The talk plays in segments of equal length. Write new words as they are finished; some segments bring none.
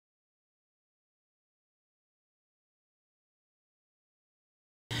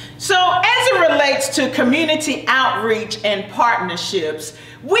So as it relates to community outreach and partnerships,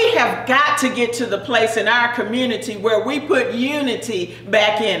 we have got to get to the place in our community where we put unity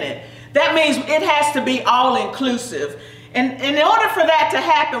back in it. That means it has to be all inclusive. And in order for that to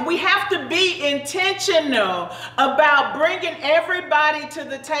happen, we have to be intentional about bringing everybody to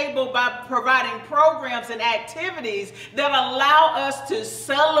the table by providing programs and activities that allow us to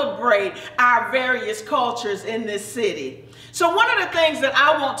celebrate our various cultures in this city. So one of the things that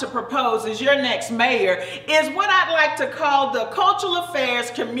I want to propose as your next mayor is what I'd like to call the Cultural Affairs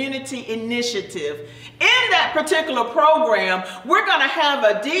Community Initiative. In that particular program, we're going to have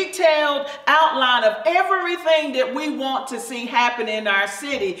a detailed outline of everything that we want to see happen in our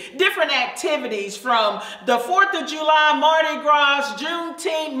city. Different activities from the 4th of July, Mardi Gras,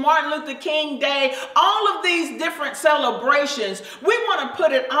 Juneteenth, Martin Luther King Day, all of these different celebrations. We want to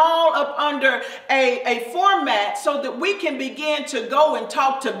put it all up under a format so that we can begin to go and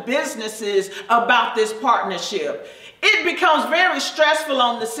talk to businesses about this partnership. It becomes very stressful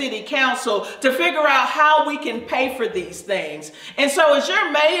on the city council to figure out how we can pay for these things. And so as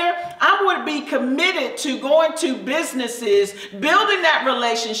your mayor, I would be committed to going to businesses, building that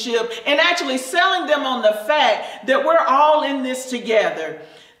relationship, and actually selling them on the fact that we're all in this together.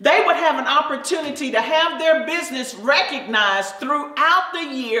 They would have an opportunity to have their business recognized throughout the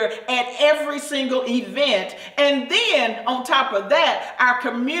year at every single event. And then on top of that, our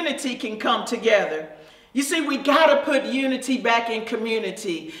community can come together. You see, we got to put unity back in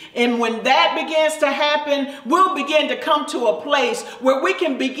community. And when that begins to happen, we'll begin to come to a place where we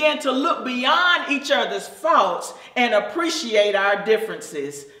can begin to look beyond each other's faults and appreciate our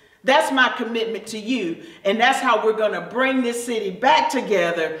differences. That's my commitment to you. And that's how we're going to bring this city back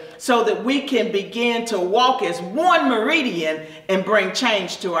together so that we can begin to walk as one meridian and bring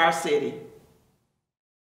change to our city.